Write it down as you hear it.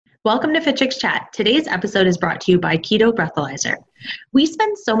Welcome to Fit Chicks Chat. Today's episode is brought to you by Keto Breathalyzer. We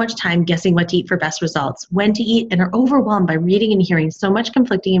spend so much time guessing what to eat for best results, when to eat, and are overwhelmed by reading and hearing so much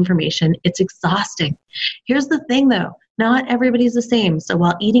conflicting information. It's exhausting. Here's the thing though, not everybody's the same. So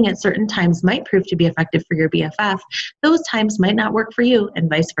while eating at certain times might prove to be effective for your BFF, those times might not work for you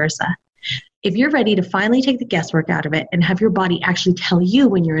and vice versa. If you're ready to finally take the guesswork out of it and have your body actually tell you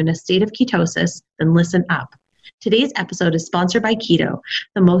when you're in a state of ketosis, then listen up. Today's episode is sponsored by Keto,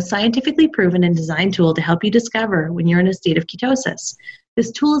 the most scientifically proven and designed tool to help you discover when you're in a state of ketosis.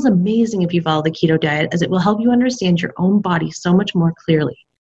 This tool is amazing if you follow the keto diet, as it will help you understand your own body so much more clearly.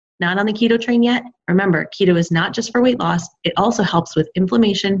 Not on the keto train yet? Remember, keto is not just for weight loss, it also helps with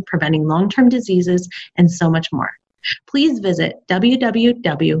inflammation, preventing long-term diseases, and so much more. Please visit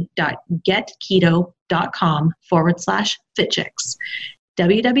www.getketo.com/fitchicks.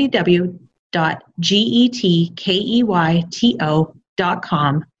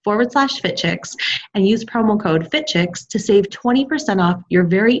 www.getkeyto.com/fitchicks and use promo code FitChicks to save 20% off your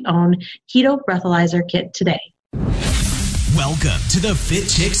very own Keto Breathalyzer kit today. Welcome to the Fit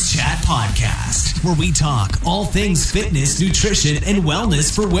Chicks Chat Podcast, where we talk all things fitness, nutrition, and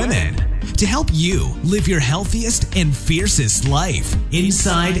wellness for women to help you live your healthiest and fiercest life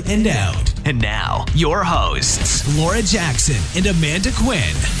inside and out. And now, your hosts, Laura Jackson and Amanda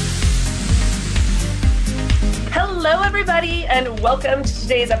Quinn. Hello, everybody, and welcome to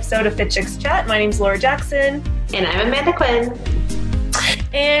today's episode of Fit Chicks Chat. My name's Laura Jackson. And I'm Amanda Quinn.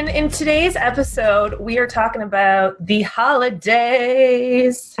 And in today's episode, we are talking about the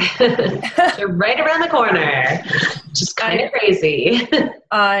holidays. They're right around the corner. Just kind of crazy.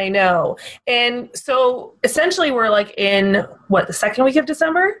 I know. And so essentially we're like in, the second week of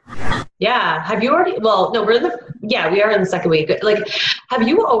December? Yeah. Have you already, we are in the second week. Like, have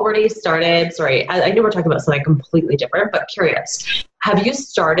you already started, I know we're talking about something completely different, but curious. Have you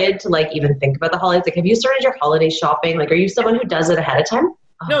started to even think about the holidays? Like, have you started your holiday shopping? Like, are you someone who does it ahead of time?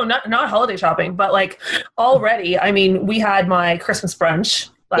 No, not holiday shopping, but already, we had my Christmas brunch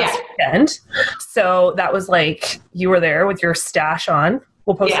last weekend. So that was you were there with your stash on.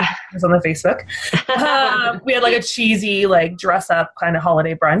 We'll post pictures on the Facebook. We had a cheesy, dress up kind of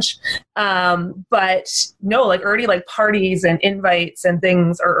holiday brunch. But no, already parties and invites and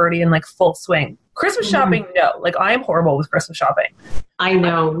things are already in full swing. Christmas shopping, no. I am horrible with Christmas shopping. I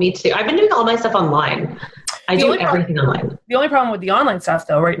know, me too. I've been doing all my stuff online. I do everything online. The only problem with the online stuff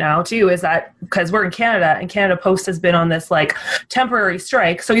though right now too is that because we're in Canada and Canada Post has been on this temporary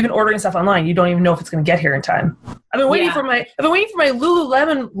strike, so even ordering stuff online, you don't even know if it's going to get here in time. I've been waiting for my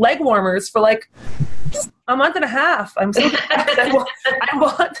Lululemon leg warmers for a month and a half. I'm so I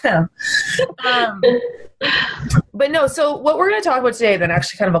want them. But no, so what we're going to talk about today then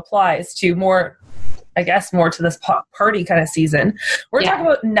actually kind of applies to more to this party kind of season. We're talking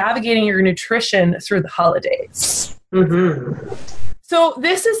about navigating your nutrition through the holidays. Mm-hmm. So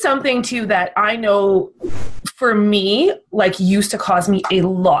this is something too that I know for me, used to cause me a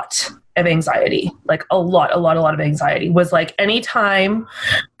lot of anxiety, a lot of anxiety was anytime,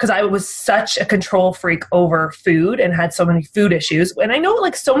 because I was such a control freak over food and had so many food issues. And I know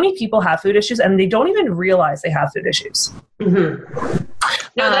so many people have food issues and they don't even realize they have food issues. Mm-hmm.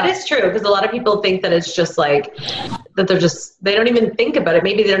 No, that is true, because a lot of people think that it's just that they don't even think about it.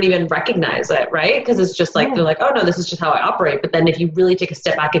 Maybe they don't even recognize it, right? Because it's just they're oh no, this is just how I operate. But then if you really take a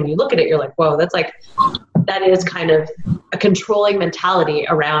step back and you look at it, you're like, whoa, that is kind of a controlling mentality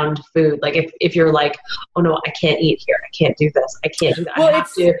around food. If you're oh no, I can't eat here. I can't do this. I can't do that. Well, I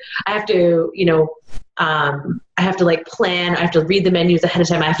have to, I have to plan. I have to read the menus ahead of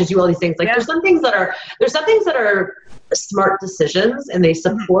time. I have to do all these things. There's some things that are smart decisions and they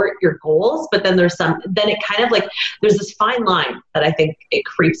support your goals, but then there's it kind of there's this fine line that I think it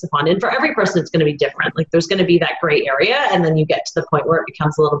creeps upon. And for every person, it's going to be different. There's going to be that gray area. And then you get to the point where it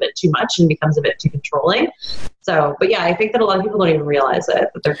becomes a little bit too much and becomes a bit too controlling. So, but yeah, I think that a lot of people don't even realize it,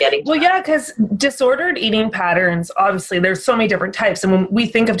 that they're getting to yeah, because disordered eating patterns, obviously there's so many different types. And when we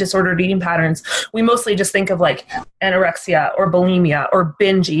think of disordered eating patterns, we mostly just think of anorexia or bulimia or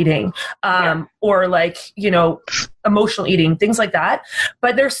binge eating, or emotional eating, things like that.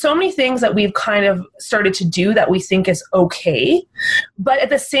 But there's so many things that we've kind of started to do that we think is okay. But at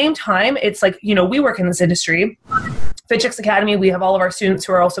the same time, it's we work in this industry. Fit Chicks Academy, we have all of our students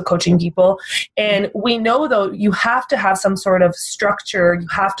who are also coaching people. And we know, though, you have to have some sort of structure. You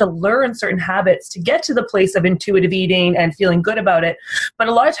have to learn certain habits to get to the place of intuitive eating and feeling good about it. But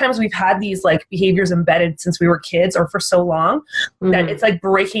a lot of times we've had these behaviors embedded since we were kids or for so long that it's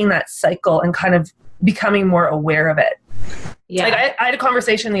breaking that cycle and kind of becoming more aware of it. Yeah. Like I had a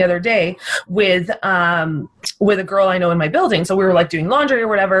conversation the other day with a girl I know in my building. So we were like doing laundry or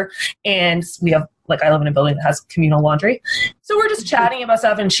whatever. And we have, like, I live in a building that has communal laundry. So we're just chatting about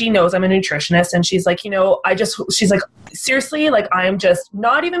stuff, and she knows I'm a nutritionist, and she's like, she's like, seriously, like, I'm just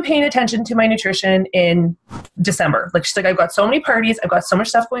not even paying attention to my nutrition in December. Like, she's like, I've got so many parties. I've got so much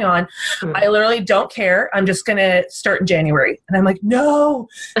stuff going on. I literally don't care. I'm just going to start in January. And I'm like, no,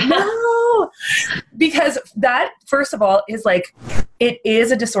 because that, first of all, is like, it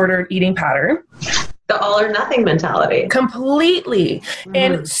is a disordered eating pattern. The all or nothing mentality. Completely.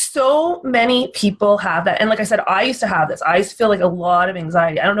 And so many people have that. And like I said, I used to have this. I used to feel like a lot of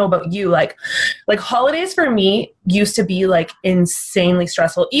anxiety. I don't know about you. Like holidays for me used to be like insanely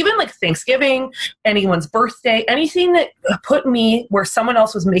stressful. Even like Thanksgiving, anyone's birthday, anything that put me where someone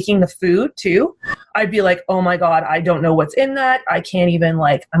else was making the food too, I'd be like, oh my God, I don't know what's in that. I can't even,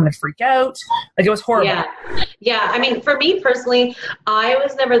 like, I'm going to freak out. Like, it was horrible. Yeah. I mean, for me personally, I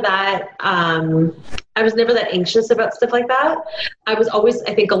was never that anxious about stuff like that. I was always,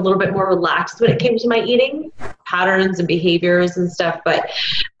 I think, a little bit more relaxed when it came to my eating patterns and behaviors and stuff. But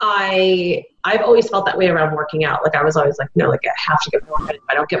I've always felt that way around working out. Like, I was always like, no, like, I have to get my workout in. If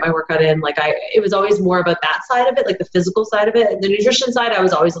I don't get my workout in, like, it was always more about that side of it, like the physical side of it. The nutrition side, I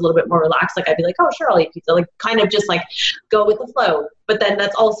was always a little bit more relaxed. Like, I'd be like, oh, sure, I'll eat pizza. Like, kind of just like go with the flow. But then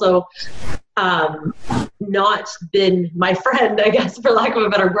that's also not been my friend, I guess, for lack of a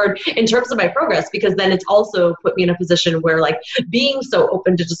better word, in terms of my progress, because then it's also put me in a position where, like, being so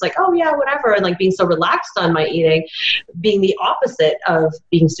open to just like, oh yeah, whatever, and like being so relaxed on my eating, being the opposite of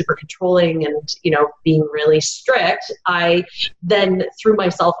being super controlling and, you know, being really strict, I then threw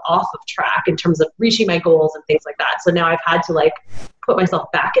myself off of track in terms of reaching my goals and things like that. So now I've had to, like, put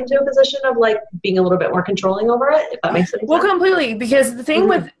myself back into a position of, like, being a little bit more controlling over it, if that makes sense. Well, completely, because the thing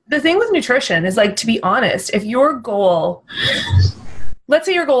with nutrition is, like, to be honest, if your goal, let's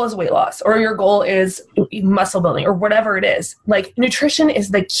say your goal is weight loss or your goal is muscle building or whatever it is, like, nutrition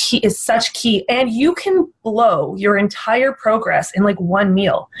is the key, is such key, and you can blow your entire progress in like one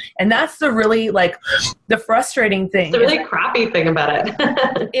meal. And that's the really, like, the frustrating thing. The really crappy thing about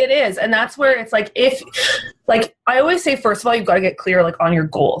it. It is. And that's where it's like, like, I always say, first of all, you've got to get clear, like, on your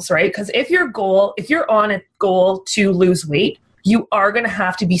goals, right? Because if you're on a goal to lose weight, you are going to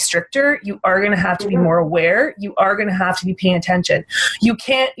have to be stricter. You are going to have to be more aware. You are going to have to be paying attention. You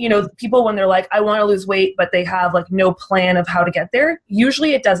can't, you know, people, when they're like, I want to lose weight, but they have, like, no plan of how to get there,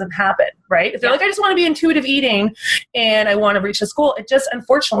 usually it doesn't happen, right? If they're like, I just want to be intuitive eating and I want to reach this goal, it just,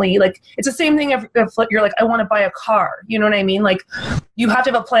 unfortunately, like, it's the same thing if you're like, I want to buy a car. You know what I mean? Like, you have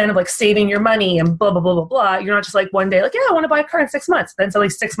to have a plan of, like, saving your money and blah, blah, blah, blah, blah. You're not just like one day, like, yeah, I want to buy a car in 6 months. Then so,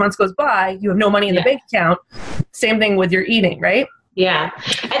 like, 6 months goes by, you have no money in the bank account. Same thing with your eating, right? Yeah.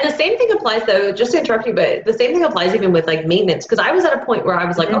 And the same thing applies, though, just to interrupt you, but the same thing applies even with, like, maintenance. Because I was at a point where I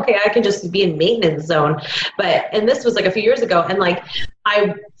was like, okay, I can just be in maintenance zone. And this was like a few years ago. And, like,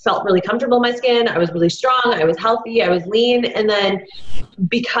 I felt really comfortable in my skin. I was really strong. I was healthy. I was lean. And then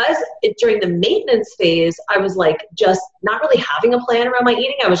because during the maintenance phase, I was, like, just not really having a plan around my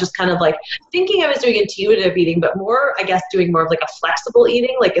eating. I was just kind of, like, thinking I was doing intuitive eating, but more, I guess, doing more of, like, a flexible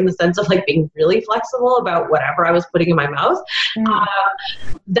eating, like, in the sense of, like, being really flexible about whatever I was putting in my mouth.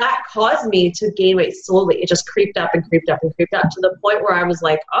 That caused me to gain weight slowly. It just creeped up and creeped up and creeped up to the point where I was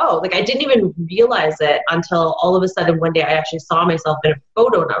like, oh, like, I didn't even realize it until all of a sudden one day I actually saw myself in a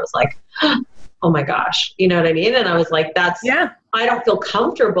photo and I was like, oh my gosh, you know what I mean? And I was like, I don't feel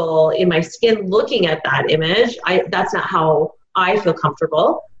comfortable in my skin looking at that image. That's not how I feel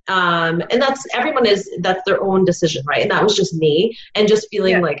comfortable. And that's their own decision, right? And that was just me, and just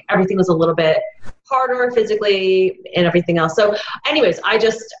feeling like everything was a little bit harder physically and everything else. So anyways, I'm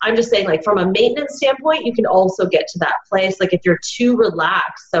just saying, like, from a maintenance standpoint, you can also get to that place. Like, if you're too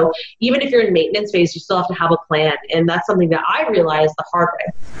relaxed, so even if you're in maintenance phase, you still have to have a plan. And that's something that I realized the hard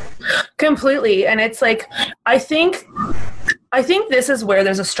way. Completely. And it's like, I think this is where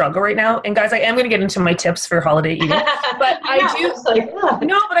there's a struggle right now. And guys, I am going to get into my tips for holiday eating, but but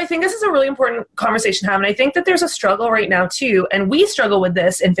I think this is a really important conversation to have. And I think that there's a struggle right now too. And we struggle with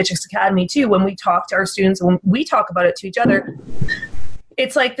this in Fit Chicks Academy too, when we talk to our students, when we talk about it to each other.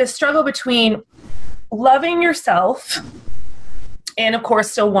 It's like this struggle between loving yourself and, of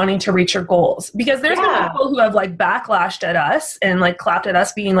course, still wanting to reach your goals. Because there's been people who have, like, backlashed at us and, like, clapped at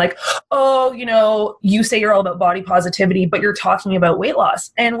us being like, oh, you know, you say you're all about body positivity, but you're talking about weight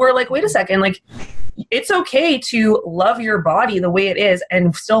loss. And we're like, wait a second, like, it's okay to love your body the way it is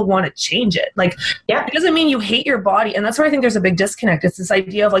and still want to change it. Like, it doesn't mean you hate your body. And that's where I think there's a big disconnect. It's this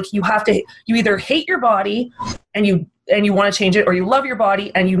idea of, like, you either hate your body and you want to change it, or you love your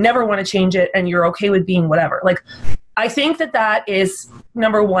body and you never want to change it and you're okay with being whatever. Like, I think that is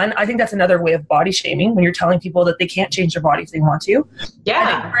number one. I think that's another way of body shaming, when you're telling people that they can't change their body if they want to. Yeah.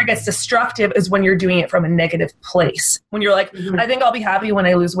 I think where it gets destructive is when you're doing it from a negative place. When you're like, I think I'll be happy when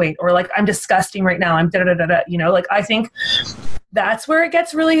I lose weight, or like, I'm disgusting right now. I'm da-da-da-da-da. You know, like, I think that's where it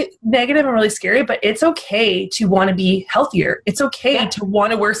gets really negative and really scary, but it's okay to want to be healthier. It's okay to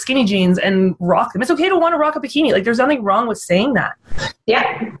want to wear skinny jeans and rock them. It's okay to want to rock a bikini. Like, there's nothing wrong with saying that.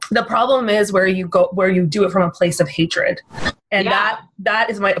 Yeah. The problem is where you do it from a place of hatred. And that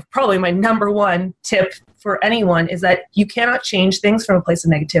is probably my number one tip for anyone, is that you cannot change things from a place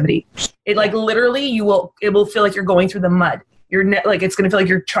of negativity. It like literally it will feel like you're going through the mud. It's going to feel like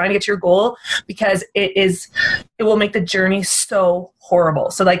you're trying to get to your goal, because it will make the journey so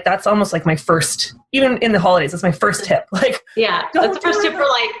horrible. So like, that's almost like my first, even in the holidays, that's my first tip. Like, yeah, that's the first tip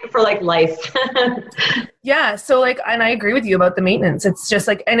for life. Yeah. So like, and I agree with you about the maintenance. It's just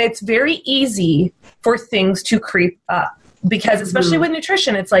like, and it's very easy for things to creep up, because especially with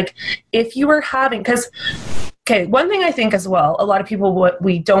nutrition, it's like, if you were having, one thing I think as well, a lot of people, what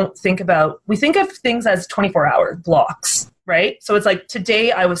we don't think about, we think of things as 24-hour blocks, right? So it's like,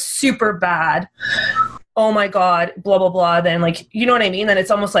 today I was super bad. Oh my God, blah, blah, blah. Then like, you know what I mean? Then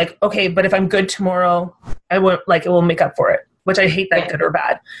it's almost like, okay, but if I'm good tomorrow, I won't, like, it will make up for it, which I hate that good or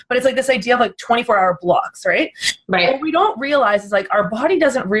bad. But it's like this idea of like 24-hour blocks, right? Right. What we don't realize is like, our body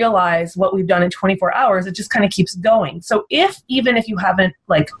doesn't realize what we've done in 24 hours. It just kind of keeps going. So even if you haven't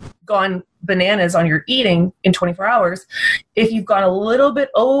like gone bananas on your eating in 24 hours, if you've gone a little bit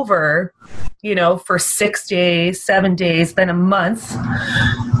over, you know, for 6 days, 7 days, then a month,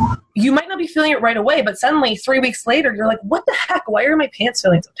 you might not be feeling it right away, but suddenly 3 weeks later, you're like, what the heck? Why are my pants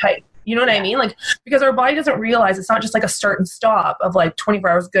feeling so tight? You know what I mean? Like, because our body doesn't realize it's not just like a start and stop of like 24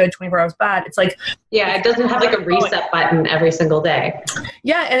 hours good, 24 hours bad. It's like, yeah, it doesn't have like a reset button every single day.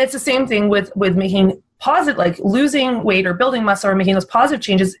 Yeah. And it's the same thing with making positive, like losing weight or building muscle or making those positive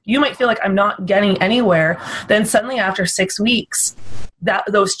changes. You might feel like I'm not getting anywhere. Then suddenly after 6 weeks,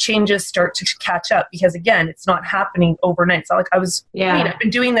 those changes start to catch up, because again, it's not happening overnight. It's not like I've been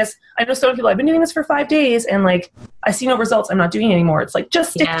doing this. I know some people, I've been doing this for 5 days and like, I see no results. I'm not doing it anymore. It's like,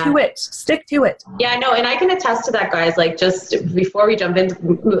 just stick to it. Stick to it. Yeah, no. And I can attest to that, guys. Like, just before we jump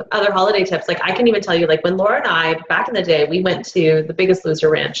into other holiday tips, like I can even tell you, like when Laura and I, back in the day, we went to the Biggest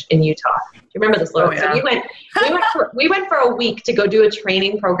Loser Ranch in Utah. Do you remember this, Laura? Oh, yeah. So we went for a week to go do a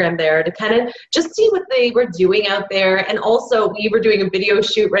training program there to kind of just see what they were doing out there. And also we were doing a video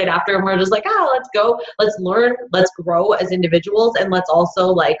shoot right after, and we're just like, let's go, let's learn, let's grow as individuals. And let's also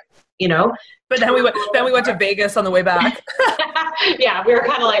like, you know, but then we went to Vegas on the way back. Yeah, we were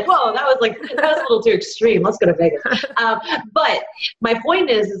kind of like, whoa, that was a little too extreme. Let's go to Vegas. But my point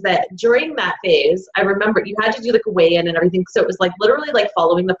is that during that phase, I remember you had to do like a weigh-in and everything. So it was like literally like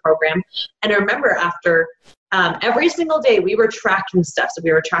following the program. And I remember after every single day we were tracking stuff. So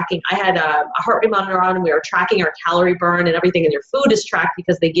we were tracking, I had a heart rate monitor on, and we were tracking our calorie burn and everything. And your food is tracked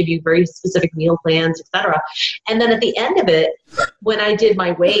because they give you very specific meal plans, etc. And then at the end of it, when I did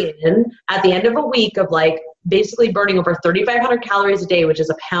my weigh-in at the end of a week of like basically burning over 3,500 calories a day, which is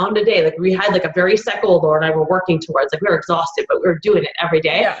a pound a day. Like we had like a very set goal, Laura and I were working towards, like we were exhausted, but we were doing it every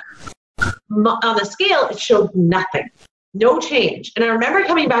day. Yeah. On the scale, it showed nothing. No change. And I remember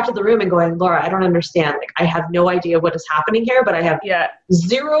coming back to the room and going, Laura, I don't understand. Like, I have no idea what is happening here, but I have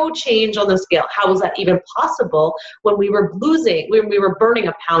zero change on the scale. How is that even possible when we were burning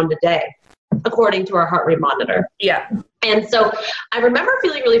a pound a day, according to our heart rate monitor? Yeah. And so I remember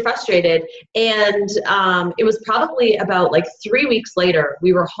feeling really frustrated. And it was probably about like 3 weeks later,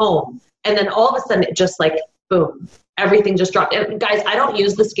 we were home. And then all of a sudden, it just like, boom. Everything just dropped. And guys, I don't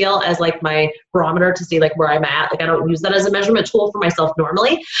use the scale as like my barometer to see like where I'm at. Like I don't use that as a measurement tool for myself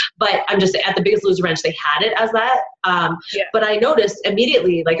normally, but I'm just at the Biggest Loser Ranch, they had it as that. But I noticed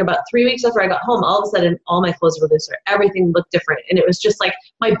immediately, like about 3 weeks after I got home, all of a sudden all my clothes were looser. Everything looked different. And it was just like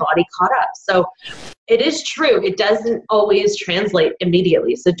my body caught up. So it is true. It doesn't always translate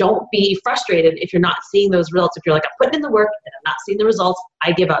immediately. So don't be frustrated if you're not seeing those results. If you're like, I'm putting in the work and I'm not seeing the results,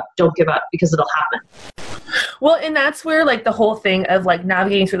 I give up. Don't give up, because it'll happen. Well, and that's where like the whole thing of like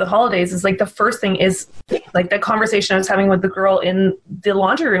navigating through the holidays is like the first thing is like the conversation I was having with the girl in the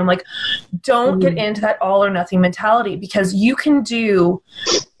laundry room. Like, don't get into that all or nothing mentality, because you can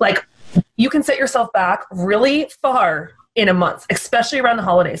set yourself back really far in a month, especially around the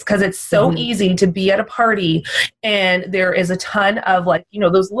holidays, because it's so easy to be at a party and there is a ton of like, you know,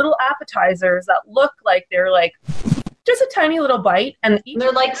 those little appetizers that look like they're like just a tiny little bite. And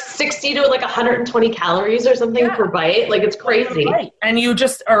they're like 60 to like 120 calories or something per bite. Like it's crazy. Right. And you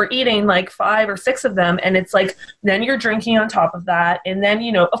just are eating like 5 or 6 of them. And it's like, then you're drinking on top of that. And then,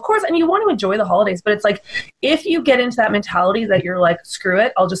 you know, of course, and you want to enjoy the holidays, but it's like, if you get into that mentality that you're like, screw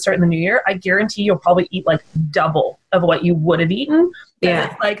it, I'll just start in the new year, I guarantee you'll probably eat like double of what you would have eaten. Yeah.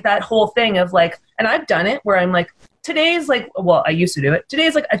 It's like that whole thing of like, and I've done it where I'm like, today's like, well, I used to do it.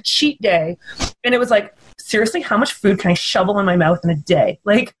 Today's like a cheat day. And it was like, seriously, how much food can I shovel in my mouth in a day?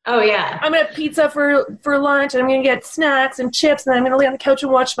 Like, oh yeah, I'm gonna have pizza for lunch, and I'm gonna get snacks and chips, and I'm gonna lay on the couch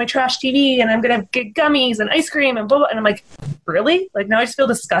and watch my trash TV, and I'm gonna get gummies and ice cream and blah, blah. And I'm like, really? Like now I just feel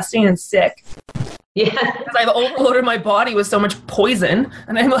disgusting and sick. Yeah, because I've overloaded my body with so much poison,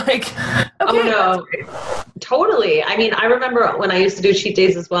 and I'm like, okay, oh no, totally. I mean, I remember when I used to do cheat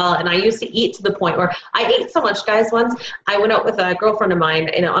days as well, and I used to eat to the point where I ate so much, guys. Once I went out with a girlfriend of mine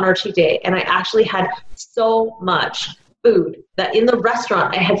on our cheat day, and I actually had so much food that in the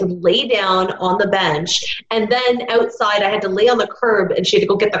restaurant I had to lay down on the bench, and then outside I had to lay on the curb, and she had to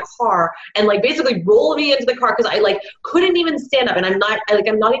go get the car and like basically roll me into the car because I like couldn't even stand up. And I'm not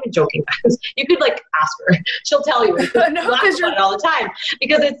even joking, guys. You could like ask her; she'll tell you. No, laugh about it all the time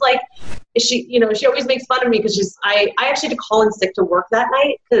because it's like she, you know, she always makes fun of me because I actually had to call in sick to work that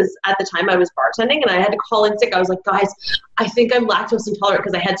night because at the time I was bartending and I had to call in sick. I was like, guys, I think I'm lactose intolerant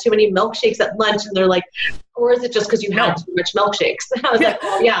because I had too many milkshakes at lunch, and they're like, or is it just because you had too much milkshakes? I was like,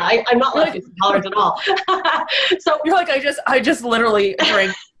 oh yeah, I'm not lactose intolerant at all. So you're like, I just literally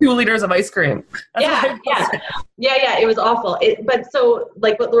drank 2 liters of ice cream. Yeah. It was awful. But so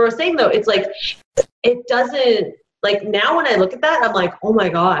like what Laura was saying though, it's like, it doesn't, like now when I look at that, I'm like, oh my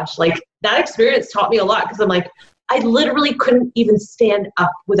gosh, like that experience taught me a lot because I'm like, I literally couldn't even stand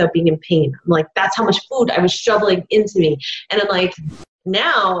up without being in pain. I'm like, that's how much food I was shoveling into me. And I'm like,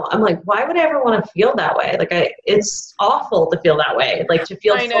 now I'm like, why would I ever want to feel that way? Like it's awful to feel that way. Like to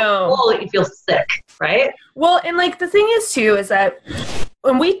feel so full that you feel sick, right? Well, and like the thing is too, is that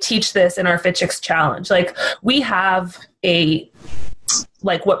when we teach this in our Fit Chicks Challenge, like we have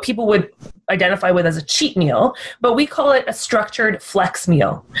like what people would identify with as a cheat meal, but we call it a structured flex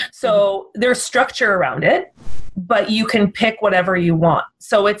meal. So there's structure around it, but you can pick whatever you want.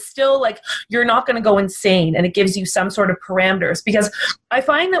 So it's still like, you're not going to go insane, and it gives you some sort of parameters, because I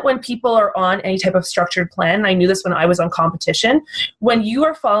find that when people are on any type of structured plan, and I knew this when I was on competition, when you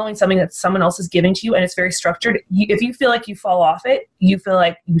are following something that someone else is giving to you and it's very structured, if you feel like you fall off it, you feel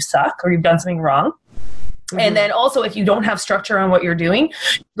like you suck or you've done something wrong. And then also if you don't have structure on what you're doing,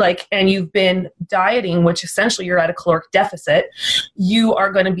 like, and you've been dieting, which essentially you're at a caloric deficit, you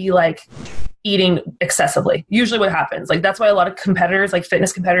are going to be like eating excessively. Usually what happens, like that's why a lot of competitors, like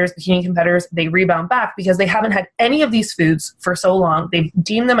fitness competitors, bikini competitors, they rebound back because they haven't had any of these foods for so long. They've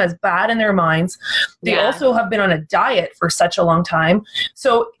deemed them as bad in their minds. They also have been on a diet for such a long time.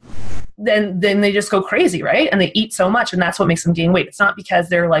 So then they just go crazy, right? And they eat so much, and that's what makes them gain weight. It's not because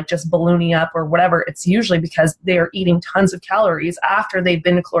they're like just ballooning up or whatever. It's usually because they are eating tons of calories after they've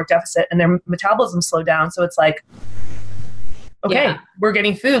been in a caloric deficit and their metabolism slowed down. So it's like, okay, we're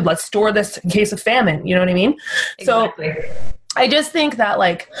getting food. Let's store this in case of famine. You know what I mean? Exactly. So I just think that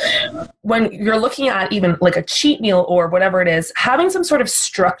like when you're looking at even like a cheat meal or whatever it is, having some sort of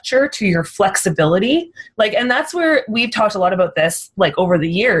structure to your flexibility, like, and that's where we've talked a lot about this, like over the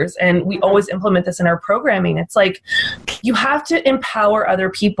years, and we always implement this in our programming. It's like, you have to empower other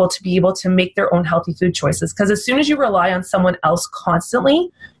people to be able to make their own healthy food choices. Because as soon as you rely on someone else constantly,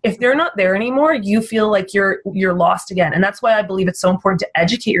 if they're not there anymore, you feel like you're lost again. And that's why I believe it's so important to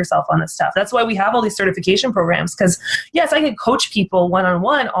educate yourself on this stuff. That's why we have all these certification programs. Because yes, I could coach people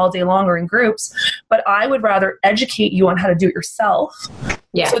one-on-one all day long or in groups, but I would rather educate you on how to do it yourself.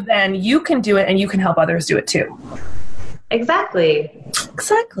 Yeah. So then you can do it and you can help others do it too. Exactly.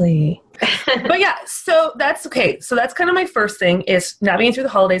 But yeah, so that's okay. So that's kind of my first thing is navigating through the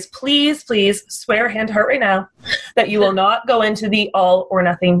holidays. Please swear hand to heart right now that you will not go into the all or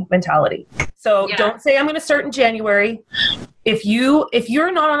nothing mentality. So don't say I'm going to start in January. If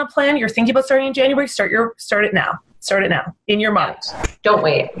you're not on a plan, you're thinking about starting in January, start it now. Start it now in your mind. Don't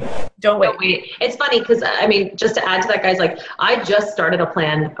wait. Don't wait. It's funny because, I mean, just to add to that, guys, like I just started a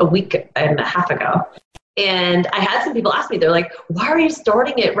plan a week and a half ago. And I had some people ask me, they're like, why are you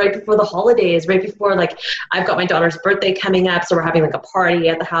starting it right before the holidays, right before, like, I've got my daughter's birthday coming up, so we're having like a party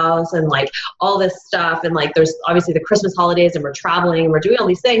at the house and like all this stuff. And like, there's obviously the Christmas holidays and we're traveling and we're doing all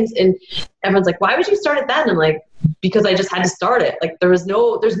these things. And everyone's like, why would you start it then? And I'm like, because I just had to start it. Like there's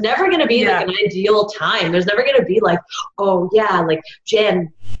never going to be like an ideal time. There's never going to be like, oh yeah, like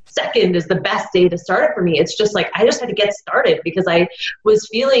Jen, 22nd is the best day to start it for me. It's just like, I just had to get started because I was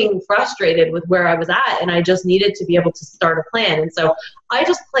feeling frustrated with where I was at, and I just needed to be able to start a plan. And so I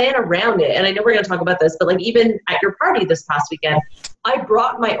just plan around it. And I know we're going to talk about this, but like even at your party this past weekend, I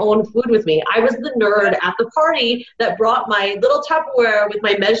brought my own food with me. I was the nerd at the party that brought my little Tupperware with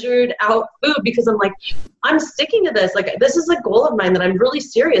my measured out food, because I'm like, I'm sticking to this. Like, this is a goal of mine that I'm really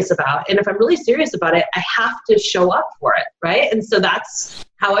serious about. And if I'm really serious about it, I have to show up for it. Right. And so that's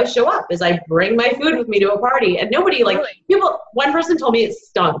how I show up, is I bring my food with me to a party. And nobody, like, people, one person told me it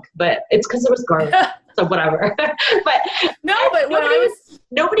stunk, but it's because it was garbage. So whatever. But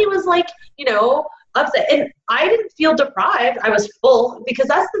nobody was like, you know, upset. And I didn't feel deprived. I was full, because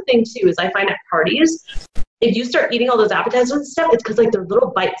that's the thing too, is I find at parties, if you start eating all those appetizers and stuff, it's because like they're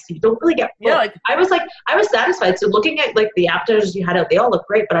little bites. You don't really get full. Yeah, I was satisfied. So looking at like the appetizers you had out, they all look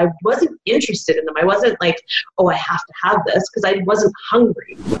great, but I wasn't interested in them. I wasn't like, oh, I have to have this, because I wasn't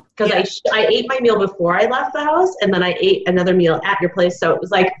hungry. Because I ate my meal before I left the house, and then I ate another meal at your place. So it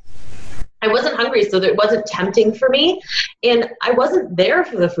was like, I wasn't hungry, so it wasn't tempting for me. And I wasn't there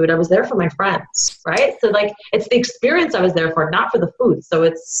for the food. I was there for my friends, right? So like, it's the experience I was there for, not for the food. So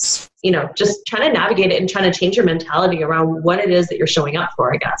it's, you know, just trying to navigate it and trying to change your mentality around what it is that you're showing up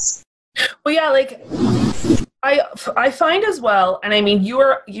for, I guess. Well, yeah, like I find as well, and I mean, you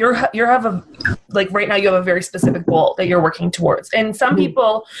have a, like right now you have a very specific goal that you're working towards. And some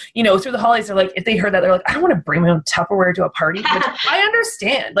people, you know, through the holidays, they're like, if they heard that, they're like, I don't want to bring my own Tupperware to a party. Which I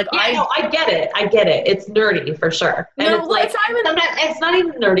understand. Like, yeah, I get it. It's nerdy for sure. And no, it's like, it's not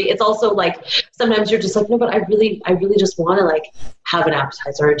even nerdy. It's also like, sometimes you're just like, no, but I really just want to like have an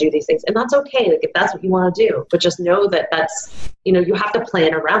appetizer or do these things. And that's okay. Like, if that's what you want to do, but just know that that's, you know, you have to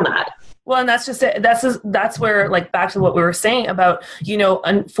plan around that. Well, and that's just it. That's where, like, back to what we were saying about, you know,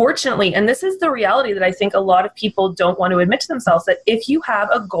 unfortunately, and this is the reality that I think a lot of people don't want to admit to themselves, that if you have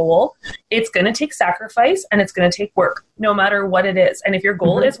a goal, it's going to take sacrifice and it's going to take work, no matter what it is. And if your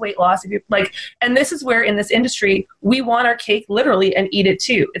goal is weight loss, if you like, and this is where in this industry, we want our cake literally and eat it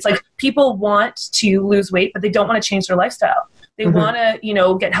too. It's like people want to lose weight, but they don't want to change their lifestyle. They want to, you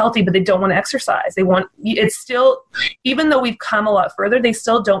know, get healthy, but they don't want to exercise. It's still, even though we've come a lot further, they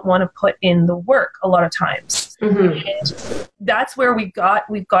still don't want to put in the work a lot of times. And that's where we've got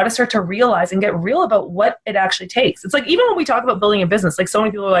to start to realize and get real about what it actually takes. It's like, even when we talk about building a business, like so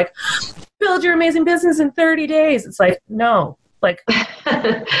many people are like, build your amazing business in 30 days. It's like, no, like,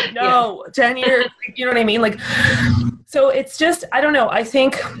 no, 10 years, you know what I mean? Like, so it's just, I don't know. I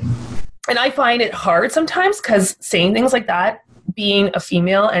think, and I find it hard sometimes, because saying things like that, being a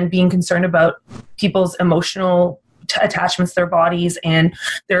female and being concerned about people's emotional attachments to their bodies and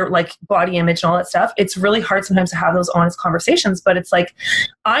their like body image and all that stuff, it's really hard sometimes to have those honest conversations. But it's like,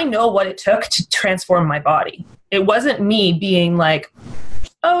 I know what it took to transform my body. It wasn't me being like,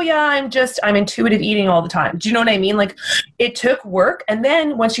 oh yeah, I'm intuitive eating all the time. Do you know what I mean? Like, it took work. And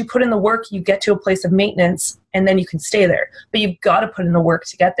then once you put in the work, you get to a place of maintenance, and then you can stay there. But you've got to put in the work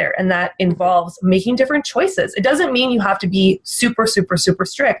to get there. And that involves making different choices. It doesn't mean you have to be super, super, super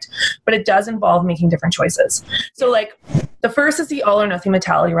strict, but it does involve making different choices. So like, the first is the all or nothing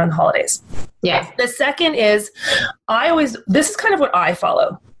mentality around the holidays. Yeah. The second is, this is kind of what I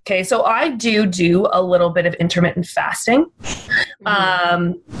follow. Okay, so I do a little bit of intermittent fasting.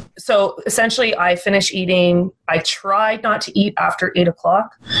 So essentially I finish eating, I try not to eat after 8:00,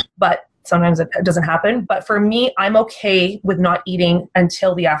 but sometimes it doesn't happen. But for me, I'm okay with not eating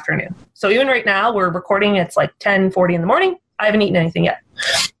until the afternoon. So even right now, we're recording, it's like 10:40 in the morning. I haven't eaten anything yet.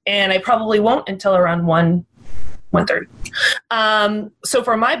 And I probably won't until around 1:30. So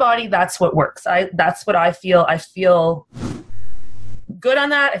for my body, that's what works. That's what I feel. I feel good on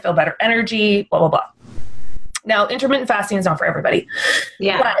that. I feel better energy, blah, blah, blah. Now, intermittent fasting is not for everybody.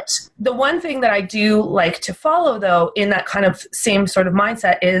 Yeah. But the one thing that I do like to follow, though, in that kind of same sort of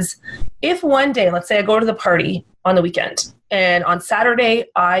mindset is, if one day, let's say I go to the party on the weekend, and on Saturday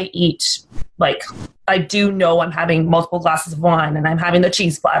I eat, like, I do know I'm having multiple glasses of wine, and I'm having the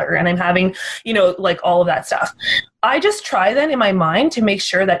cheese platter, and I'm having, you know, like all of that stuff. I just try then in my mind to make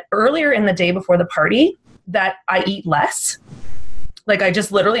sure that earlier in the day before the party that I eat less. Like, I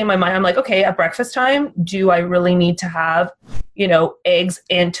just literally in my mind, I'm like, okay, at breakfast time, do I really need to have, you know, eggs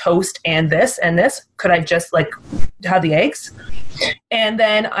and toast and this and this? Could I just like have the eggs? And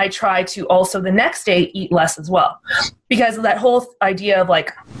then I try to also the next day eat less as well. Because of that whole idea of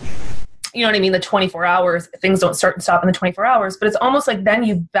like, you know what I mean? The 24 hours, things don't start and stop in the 24 hours, but it's almost like then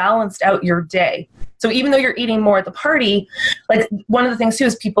you've balanced out your day. So even though you're eating more at the party, like one of the things too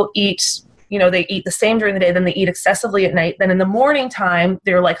is people eat, they eat the same during the day, then they eat excessively at night. Then in the morning time,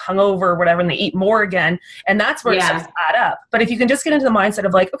 they're like hungover or whatever, and they eat more again. And that's where it starts to add up. But if you can just get into the mindset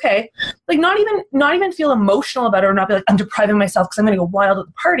of like, okay, like not even feel emotional about it, or not be like, I'm depriving myself because I'm going to go wild at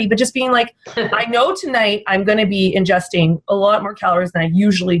the party, but just being like, I know tonight I'm going to be ingesting a lot more calories than I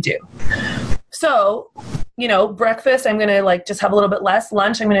usually do. So, breakfast, I'm going to like just have a little bit less.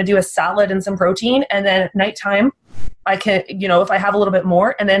 Lunch, I'm going to do a salad and some protein. And then at nighttime, I can, if I have a little bit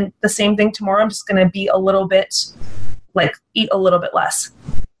more, and then the same thing tomorrow, I'm just going to be a little bit like eat a little bit less.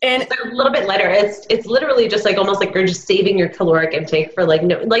 And a little bit lighter. It's literally just like almost like you're just saving your caloric intake for like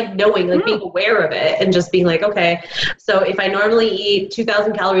knowing, like being aware of it and just being like, okay, so if I normally eat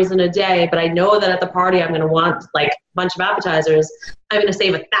 2,000 calories in a day, but I know that at the party I'm going to want like a bunch of appetizers, I'm going to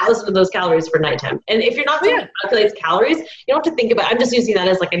save 1,000 of those calories for nighttime. And if you're not someone who calculates calories, you don't have to think about, I'm just using that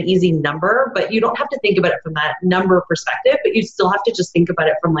as like an easy number, but you don't have to think about it from that number perspective, but you still have to just think about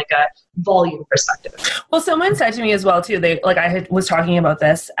it from like a volume perspective. Well, someone said to me as well too, was talking about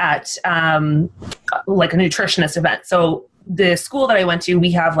this at like a nutritionist event. So the school that I went to,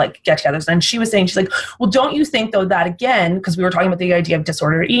 we have like get-togethers, and she was saying, she's like, well, don't you think though that again, because we were talking about the idea of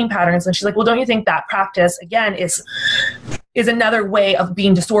disordered eating patterns, and she's like, well, don't you think that practice again is another way of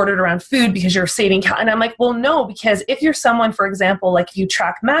being disordered around food because you're saving and I'm like, well, no, because if you're someone, for example, like if you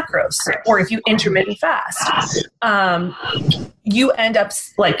track macros or if you intermittent fast, you end up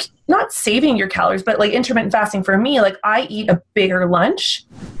like not saving your calories, but like intermittent fasting for me, like I eat a bigger lunch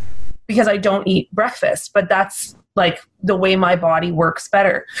because I don't eat breakfast, but that's like the way my body works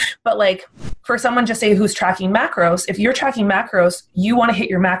better. But like for someone just say who's tracking macros, if you're tracking macros, you want to hit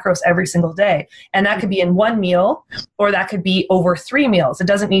your macros every single day. And that could be in one meal, or that could be over 3 meals. It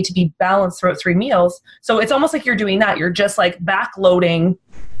doesn't need to be balanced throughout 3 meals. So it's almost like you're doing that. You're just like backloading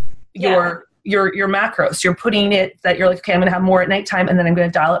your macros. You're putting it that you're like, okay, I'm going to have more at nighttime, and then I'm going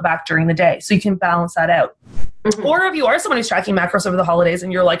to dial it back during the day. So you can balance that out. Mm-hmm. Or if you are someone who's tracking macros over the holidays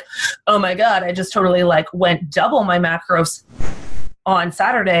and you're like, oh my God, I just totally like went double my macros on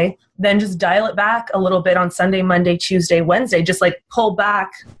Saturday, then just dial it back a little bit on Sunday, Monday, Tuesday, Wednesday. Just like pull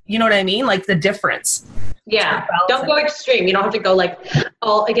back, you know what I mean? Like the difference. Yeah. Don't go extreme. You don't have to go like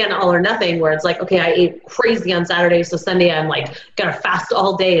all or nothing, where it's like, okay, I ate crazy on Saturday, so Sunday I'm like gonna fast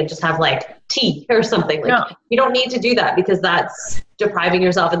all day and just have like tea or something. Like you don't need to do that, because that's depriving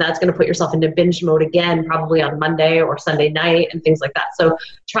yourself, and that's going to put yourself into binge mode again, probably on Monday or Sunday night and things like that. So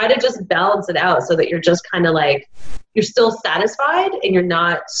try to just balance it out so that you're just kind of like, you're still satisfied and you're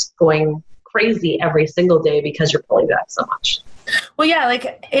not going crazy every single day because you're pulling back so much. Well, yeah,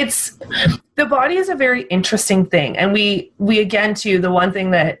 like the body is a very interesting thing. And we again, too, the one thing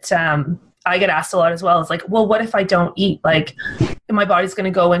that I get asked a lot as well is like, well, what if I don't eat? Like, my body's going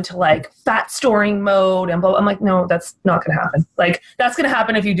to go into like fat storing mode and blah. I'm like, no, that's not going to happen. Like, that's going to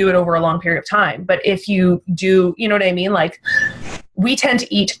happen if you do it over a long period of time. But if you do, you know what I mean? Like, we tend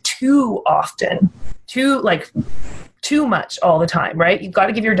to eat too often, too much all the time, right? You've got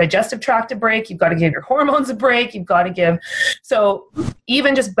to give your digestive tract a break. You've got to give your hormones a break. You've got to give. So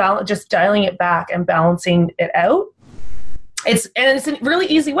even just dialing it back and balancing it out. It's a really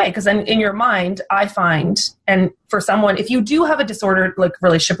easy way, because then in your mind, I find, and for someone, if you do have a disordered like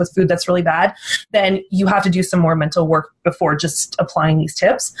relationship with food that's really bad, then you have to do some more mental work before just applying these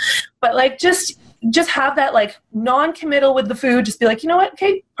tips. But like just have that like non-committal with the food. Just be like, you know what?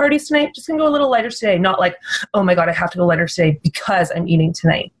 Okay, parties tonight. Just gonna go a little lighter today. Not like, oh my God, I have to go lighter today because I'm eating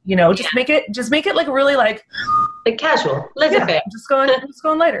tonight. You know, just make it like really like casual. Laissez-faire. Just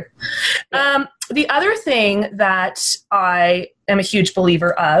going lighter. Yeah. The other thing that I am a huge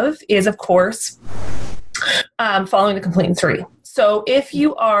believer of is, of course, following the Complete in 3. So if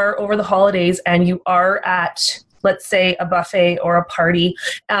you are over the holidays and you are at, let's say, a buffet or a party,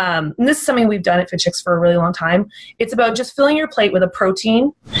 and this is something we've done at Fit Chicks for a really long time, it's about just filling your plate with a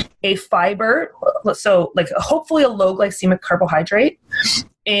protein, a fiber, so like hopefully a low glycemic carbohydrate,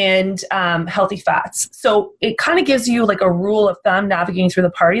 and healthy fats. So it kind of gives you like a rule of thumb navigating through the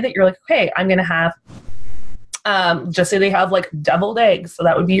party that you're like, okay, I'm going to have, just say they have like deviled eggs. So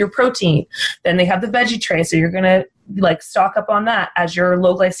that would be your protein. Then they have the veggie tray. So you're going to like stock up on that as your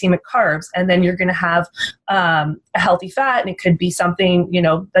low glycemic carbs. And then you're going to have a healthy fat. And it could be something, you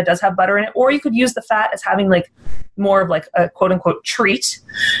know, that does have butter in it. Or you could use the fat as having like more of like a quote unquote treat.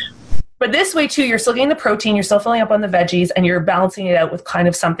 But this way too, you're still getting the protein, you're still filling up on the veggies, and you're balancing it out with kind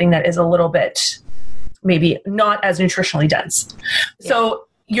of something that is a little bit maybe not as nutritionally dense. Yeah. So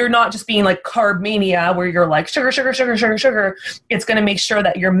you're not just being like carb mania where you're like sugar. It's going to make sure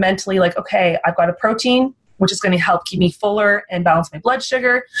that you're mentally like, okay, I've got a protein, which is going to help keep me fuller and balance my blood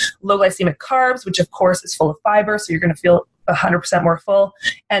sugar, low glycemic carbs, which of course is full of fiber. So you're going to feel 100% more full.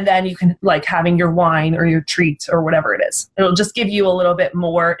 And then you can like having your wine or your treat or whatever it is. It'll just give you a little bit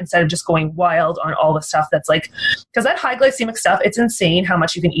more instead of just going wild on all the stuff that's like, because that high glycemic stuff, it's insane how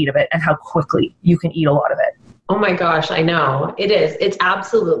much you can eat of it and how quickly you can eat a lot of it. Oh my gosh, I know. It is. It's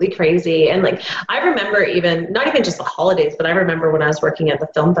absolutely crazy. And like, I remember even, not even just the holidays, but I remember when I was working at the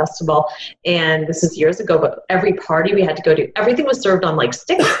film festival, and this is years ago, but every party we had to go to, everything was served on like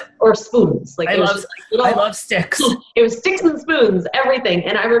sticks or spoons. Like I love sticks. It was sticks and spoons, everything.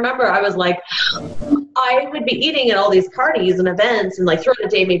 And I remember I was like, I would be eating at all these parties and events, and like throughout the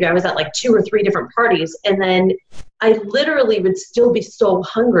day, maybe I was at like 2 or 3 different parties. And then I literally would still be so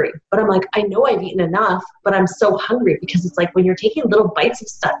hungry, but I'm like, I know I've eaten enough, but I'm so hungry, because it's like when you're taking little bites of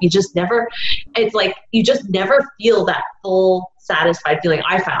stuff, you just never feel that full satisfied feeling,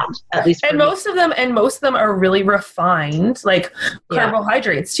 I found, at least. And most of them are really refined, like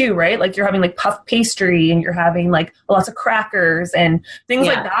carbohydrates too, right? Like you're having like puff pastry, and you're having like lots of crackers and things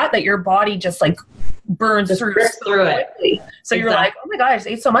like that your body just like burns just through it. So you're like, oh my God, I just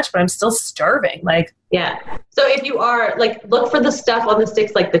ate so much, but I'm still starving. Like, yeah. So if you are like, look for the stuff on the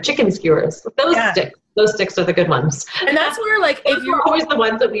sticks, like the chicken skewers, those sticks are the good ones. And that's where like, if you're always the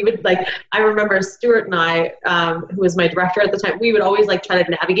ones that we would like, I remember Stuart and I, who was my director at the time, we would always like try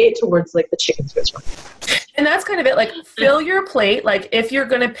to navigate towards like the chicken skewers. And that's kind of it. Like, fill your plate. Like, if you're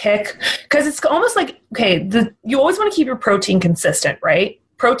going to pick, because it's almost like, okay, you always want to keep your protein consistent, right?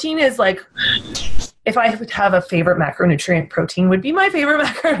 Protein is like, if I would have a favorite macronutrient, protein would be my favorite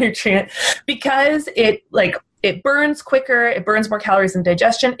macronutrient, because it burns quicker, it burns more calories in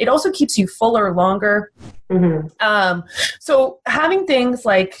digestion. It also keeps you fuller longer. Mm-hmm. So having things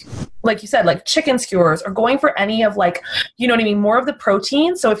like you said, like chicken skewers, or going for any of like, you know what I mean, more of the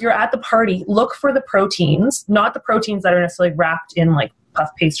protein. So if you're at the party, look for the proteins, not the proteins that are necessarily wrapped in like puff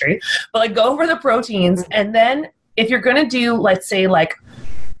pastry, but like go for the proteins. And then if you're going to do, let's say like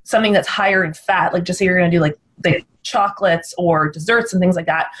something that's higher in fat, like just say you're going to do like the chocolates or desserts and things like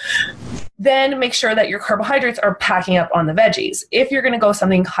that, then make sure that your carbohydrates are packing up on the veggies. If you're going to go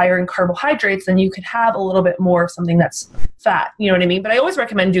something higher in carbohydrates, then you could have a little bit more of something that's fat, you know what I mean? But I always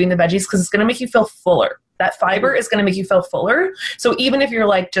recommend doing the veggies, because it's going to make you feel fuller. That fiber is going to make you feel fuller. So even if you're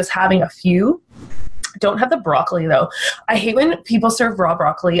like just having a few, don't have the broccoli though. I hate when people serve raw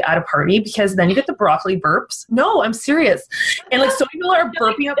broccoli at a party, because then you get the broccoli burps. No, I'm serious. And like, so many people are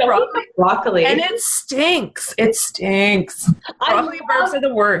burping up broccoli, and it stinks. It stinks. Broccoli burps are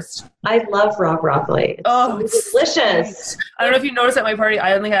the worst. I love raw broccoli. It's delicious. I don't know if you noticed at my party,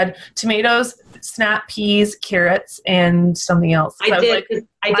 I only had tomatoes, snap peas, carrots, and something else. I think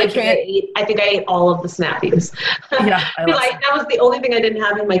I ate all of the snap peas. Yeah, that was the only thing I didn't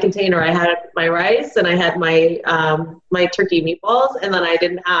have in my container. I had my rice, and I had my my turkey meatballs, and then I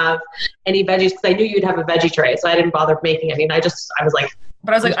didn't have any veggies, because I knew you'd have a veggie tray, so I didn't bother making any. And I was like,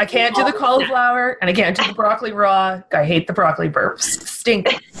 I can't do the cauliflower, and I can't do the broccoli raw. I hate the broccoli burps. Stink.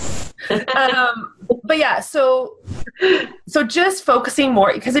 But yeah, so just focusing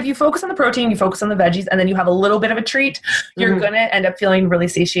more, because if you focus on the protein, you focus on the veggies, and then you have a little bit of a treat, you're going to end up feeling really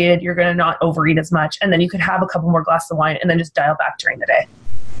satiated. You're going to not overeat as much. And then you could have a couple more glasses of wine and then just dial back during the day.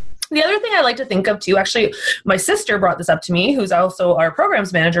 The other thing I like to think of too, actually, my sister brought this up to me, who's also our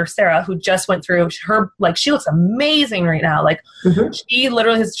programs manager, Sarah, who just went through her, like, she looks amazing right now. Like, she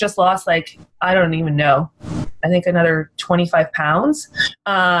literally has just lost, like, I don't even know, I think another 25 pounds.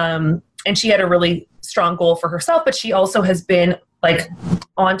 And she had a really strong goal for herself, but she also has been like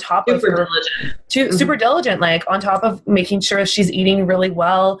on top of her, super diligent, like on top of making sure she's eating really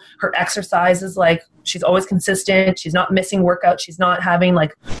well. Her exercise is like, she's always consistent. She's not missing workouts. She's not having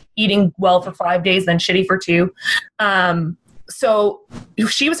like eating well for 5 days, then shitty for 2. So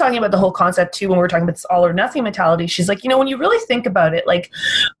she was talking about the whole concept too, when we were talking about this all or nothing mentality. She's like, you know, when you really think about it, like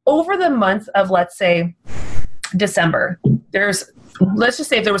over the month of, let's say, December, let's just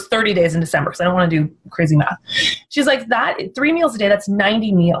say if there was 30 days in December, because I don't want to do crazy math. She's like, that 3 meals a day, that's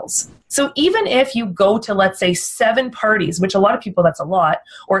 90 meals. So even if you go to, let's say, 7 parties, which a lot of people, that's a lot,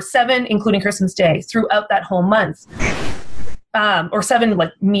 or 7, including Christmas Day, throughout that whole month, or 7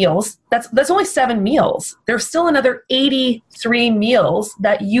 like meals, that's only 7 meals. There's still another 83 meals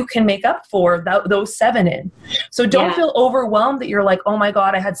that you can make up for those 7 in. So don't feel overwhelmed that you're like, oh my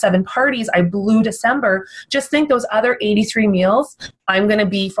God, I had 7 parties, I blew December. Just think those other 83 meals, I'm going to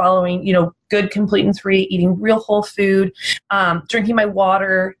be following, you know, good, complete and free, eating real whole food, drinking my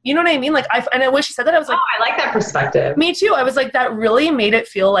water. You know what I mean? Like, and when she said that, I was like, oh, I like that perspective. Me too. I was like, that really made it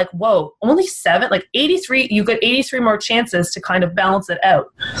feel like, whoa, only 7, like 83, you get 83 more chances to kind of balance it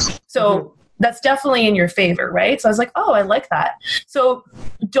out. So that's definitely in your favor, right? So I was like, oh, I like that. So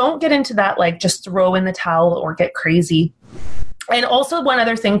don't get into that, like just throw in the towel or get crazy. And also one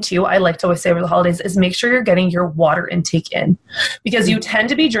other thing too, I like to always say over the holidays is make sure you're getting your water intake in, because you tend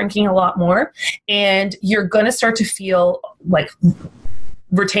to be drinking a lot more and you're going to start to feel like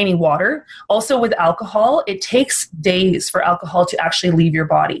retaining water. Also with alcohol, it takes days for alcohol to actually leave your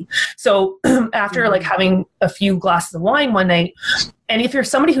body. So after like having a few glasses of wine one night, and if you're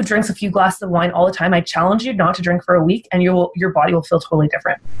somebody who drinks a few glasses of wine all the time, I challenge you not to drink for a week and your body will feel totally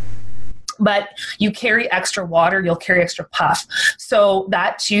different. But you carry extra water, you'll carry extra puff. So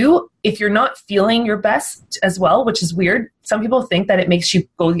that too, if you're not feeling your best as well, which is weird, some people think that it makes you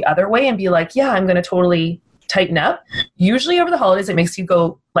go the other way and be like, yeah, I'm going to totally tighten up. Usually over the holidays, it makes you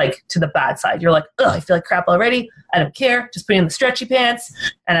go like to the bad side. You're like, ugh, I feel like crap already. I don't care. Just put in the stretchy pants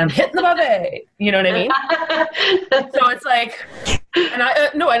and I'm hitting the buffet. You know what I mean? So it's like, and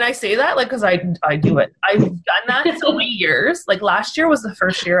I say that like, cause I do it. I've done that so many years. Like last year was the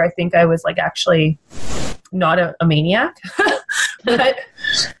first year I think I was like actually not a maniac, but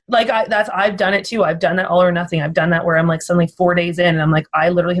like I've done it too. I've done that all or nothing. I've done that where I'm like suddenly 4 days in and I'm like, I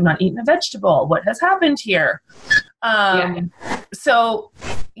literally have not eaten a vegetable. What has happened here? So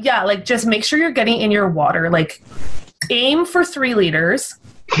yeah, like just make sure you're getting in your water, like aim for 3 liters.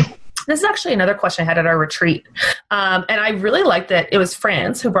 This is actually another question I had at our retreat. And I really liked that it was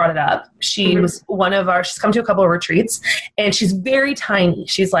France who brought it up. She was she's come to a couple of retreats and she's very tiny.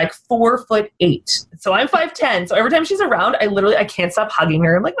 She's like 4'8". So I'm 5'10". So every time she's around, I can't stop hugging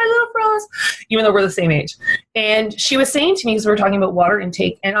her. I'm like, my little Rose, even though we're the same age. And she was saying to me, because we were talking about water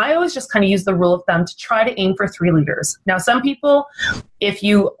intake, and I always just kind of use the rule of thumb to try to aim for 3 liters. Now, some people, if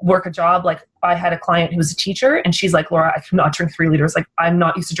you work a job, like I had a client who was a teacher and she's like, Laura, I cannot drink 3 liters. Like I'm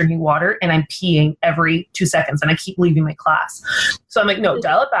not used to drinking water and I'm peeing every 2 seconds and I keep leaving my class. So I'm like, no,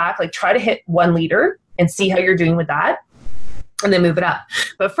 dial it back. Like try to hit 1 liter and see how you're doing with that and then move it up.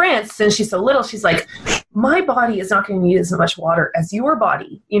 But France, since she's so little, she's like, my body is not going to need as much water as your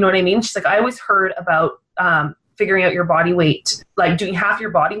body. You know what I mean? She's like, I always heard about, figuring out your body weight, like doing half your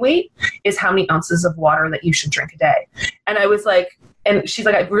body weight is how many ounces of water that you should drink a day. And I was like, and she's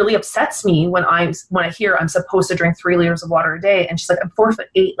like, it really upsets me when I hear I'm supposed to drink 3 liters of water a day. And she's like, I'm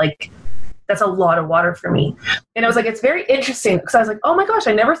 4'8". Like that's a lot of water for me. And I was like, it's very interesting because I was like, oh my gosh,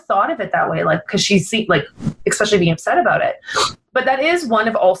 I never thought of it that way. Like, cause she's like, especially being upset about it. But that is one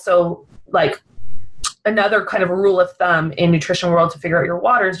of also like another kind of a rule of thumb in nutrition world to figure out your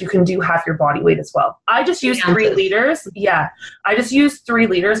waters. You can do half your body weight as well. I just use 3 liters. Yeah. I just use 3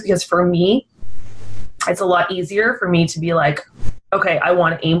 liters because for me, it's a lot easier for me to be like, okay, I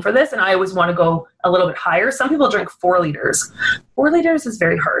want to aim for this. And I always want to go a little bit higher. Some people drink 4 liters. 4 liters is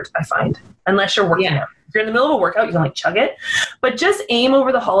very hard, I find, unless you're working out. If you're in the middle of a workout, you can like chug it, but just aim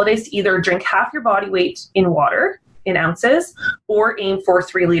over the holidays to either drink half your body weight in water in ounces or aim for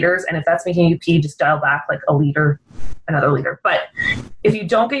 3 liters. And if that's making you pee, just dial back like a liter, another liter. But if you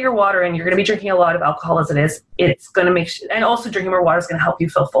don't get your water in, you're going to be drinking a lot of alcohol as it is. It's going to and also drinking more water is going to help you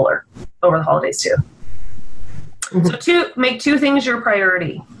feel fuller over the holidays too. So make 2 things your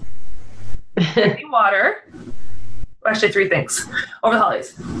priority. Drinking water. Actually, 3 things over the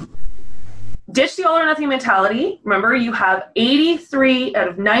holidays. Ditch the all or nothing mentality. Remember, you have 83 out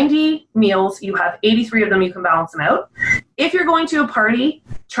of 90 meals. You have 83 of them. You can balance them out. If you're going to a party,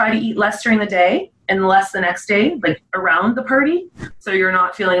 try to eat less during the day and less the next day, like around the party. So you're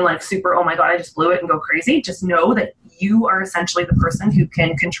not feeling like super, oh my God, I just blew it and go crazy. Just know that you are essentially the person who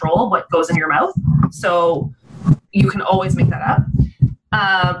can control what goes in your mouth. So you can always make that up.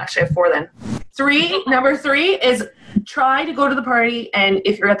 Actually, I have 4 then. Number 3 is try to go to the party. And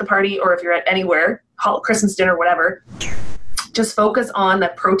if you're at the party or if you're at anywhere, Christmas dinner, whatever, just focus on the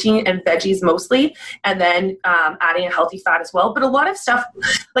protein and veggies mostly, and then adding a healthy fat as well. But a lot of stuff,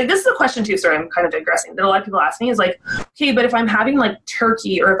 like this is a question too, sorry, I'm kind of digressing, that a lot of people ask me is like, okay, but if I'm having like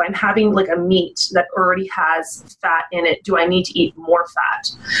turkey or if I'm having like a meat that already has fat in it, do I need to eat more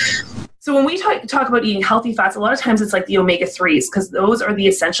fat? So when we talk about eating healthy fats, a lot of times it's like the omega-3s, because those are the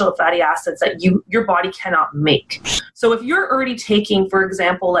essential fatty acids that your body cannot make. So if you're already taking, for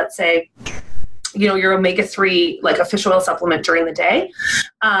example, let's say, your omega-3, like a fish oil supplement during the day,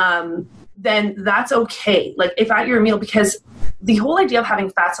 then that's okay. Like if at your meal, because the whole idea of having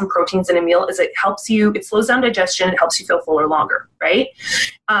fats and proteins in a meal is it slows down digestion, it helps you feel fuller longer, right?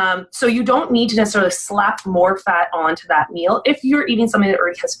 So you don't need to necessarily slap more fat onto that meal if you're eating something that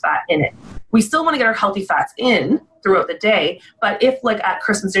already has fat in it. We still want to get our healthy fats in throughout the day, but if like at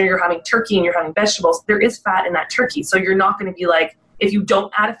Christmas dinner you're having turkey and you're having vegetables, there is fat in that turkey. So you're not going to be like if you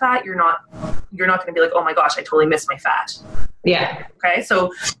don't add a fat, you're not going to be like, oh my gosh, I totally missed my fat. Yeah. Okay.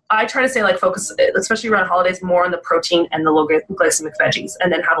 So I try to say like focus, especially around holidays, more on the protein and the low glycemic veggies,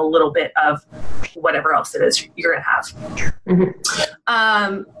 and then have a little bit of whatever else it is you're going to have.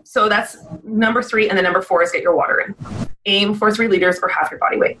 Mm-hmm. So that's number 3. And then number 4 is get your water in. Aim for 3 liters or half your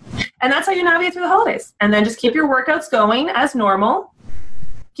body weight. And that's how you navigate through the holidays. And then just keep your workouts going as normal.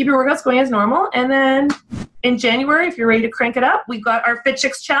 And then in January, if you're ready to crank it up, we've got our Fit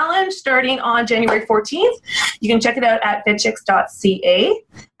Chicks Challenge starting on January 14th. You can check it out at fitchicks.ca. It's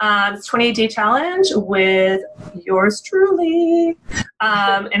a 28-day challenge with yours truly.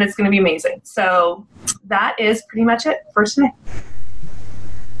 And it's going to be amazing. So that is pretty much it for today.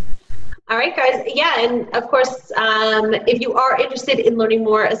 All right, guys. Yeah, and of course, if you are interested in learning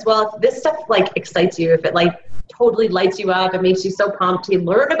more as well, if this stuff like excites you, if it like totally lights you up, it makes you so pumped to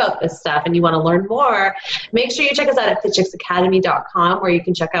learn about this stuff and you want to learn more, make sure you check us out at fitchicksacademy.com, where you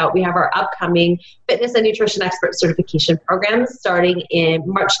can check out, we have our upcoming fitness and nutrition expert certification programs starting in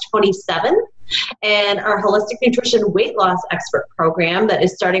March 27th. And our holistic nutrition weight loss expert program that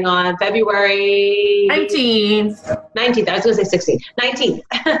is starting on February 19th. I was going to say 16th. 19th.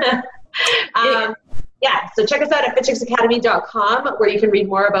 Yeah, so check us out at fitchicksacademy.com, where you can read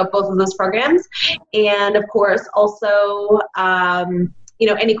more about both of those programs. And of course, also,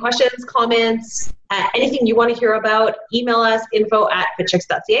 any questions, comments, anything you want to hear about, email us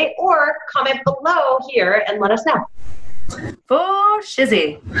info@fitchicks.ca, or comment below here and let us know. For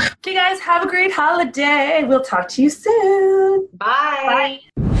shizzy. Okay, guys, have a great holiday. We'll talk to you soon. Bye.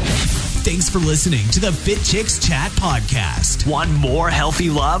 Thanks for listening to the Fit Chicks Chat Podcast. Want more healthy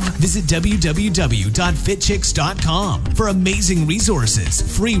love? Visit www.fitchicks.com for amazing resources,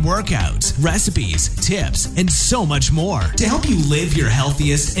 free workouts, recipes, tips, and so much more to help you live your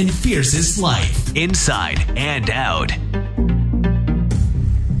healthiest and fiercest life, inside and out.